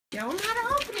Show him how to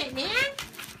open it, man.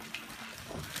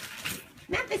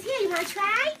 Memphis, here, you want to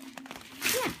try?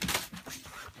 Here.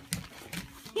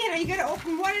 Here, you got to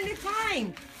open one at a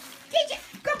time. Did you?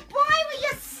 Good boy with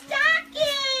your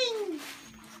stocking.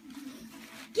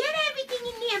 Get everything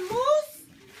in there, Moose.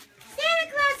 Santa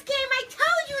Claus came. I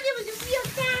told you there was a real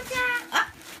Santa. Oh,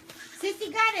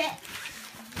 Sissy got it.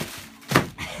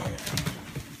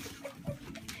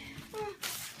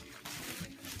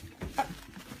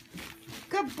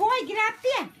 Good boy, get up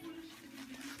there.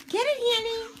 Get it,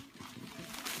 Annie.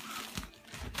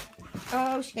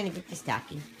 Oh, she's gonna get the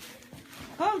stocking.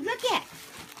 Oh, look it.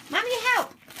 Mommy,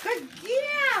 help. Good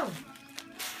girl.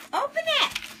 Open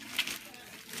it.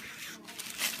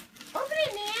 Open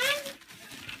it, man.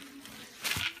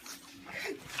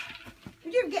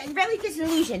 You're getting really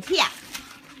disillusioned. Here.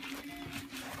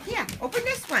 Here, open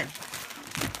this one.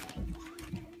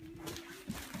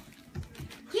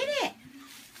 Get it.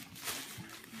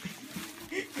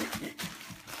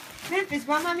 Memphis,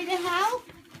 want Mommy to help?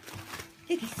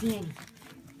 Look at Sandy.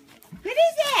 What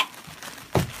is it?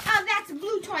 Oh, that's a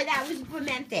blue toy. That was for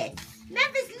Memphis.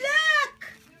 Memphis, look!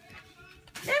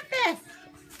 Memphis!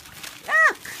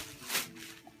 Look!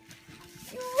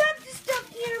 You love the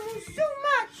stuffed animals so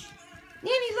much.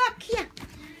 Nanny, look here.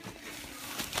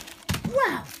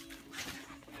 Wow.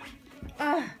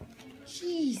 Oh,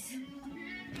 jeez.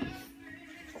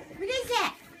 What is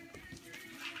it?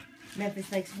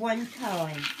 Memphis likes one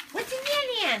toy. What's in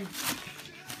your hand?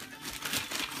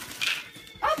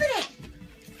 Open it.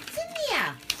 It's in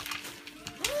there.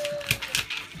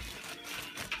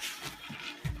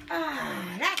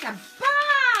 Ah, that's a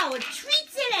ball with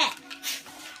treats in it.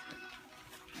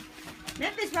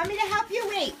 Memphis, want me to help you?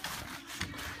 Wait.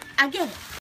 I'll get it.